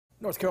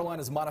North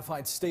Carolina's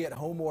modified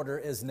stay-at-home order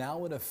is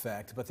now in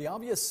effect, but the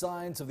obvious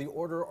signs of the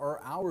order are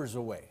hours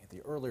away.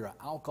 The earlier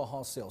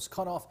alcohol sales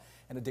cutoff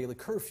and a daily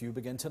curfew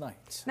begin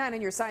tonight. 9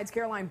 on your side's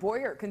Caroline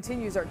Boyer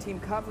continues our team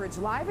coverage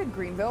live in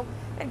Greenville.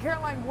 And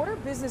Caroline, what are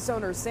business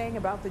owners saying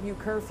about the new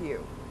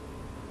curfew?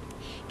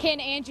 Ken,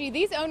 Angie,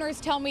 these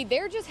owners tell me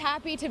they're just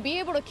happy to be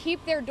able to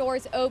keep their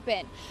doors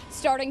open.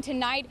 Starting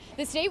tonight,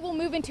 the state will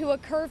move into a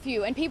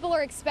curfew and people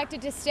are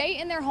expected to stay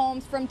in their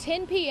homes from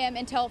 10 p.m.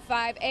 until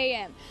 5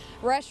 a.m.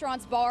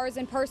 Restaurants, bars,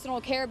 and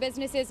personal care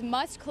businesses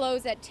must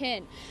close at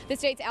 10. The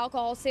state's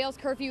alcohol sales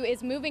curfew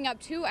is moving up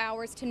 2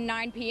 hours to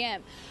 9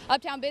 p.m.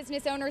 Uptown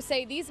business owners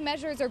say these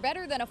measures are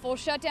better than a full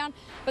shutdown,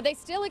 but they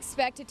still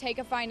expect to take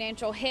a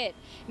financial hit.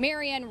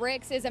 Marianne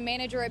Ricks is a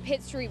manager at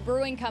Pitt Street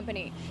Brewing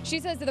Company. She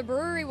says the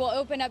brewery will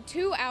open up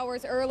 2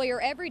 hours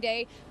earlier every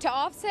day to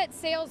offset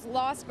sales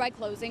lost by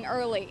closing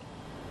early.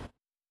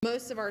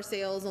 Most of our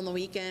sales on the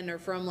weekend are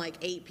from like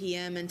 8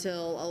 p.m.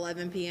 until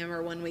 11 p.m.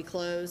 or when we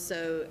close,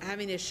 so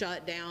having to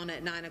shut down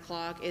at 9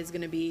 o'clock is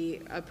going to be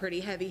a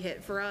pretty heavy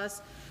hit for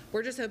us.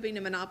 We're just hoping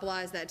to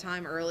monopolize that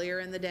time earlier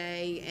in the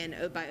day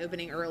and by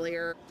opening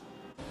earlier.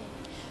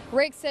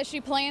 Rick says she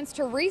plans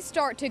to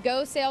restart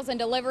to-go sales and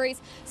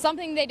deliveries,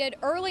 something they did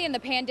early in the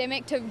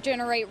pandemic to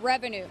generate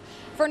revenue.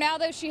 For now,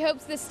 though, she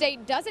hopes the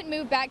state doesn't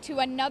move back to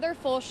another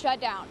full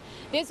shutdown.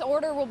 This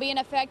order will be in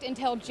effect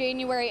until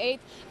January 8th,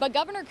 but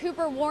Governor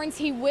Cooper warns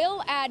he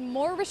will add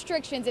more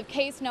restrictions if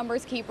case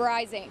numbers keep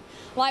rising.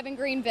 Live in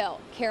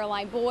Greenville,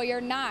 Caroline Boyer,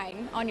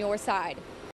 9 on your side.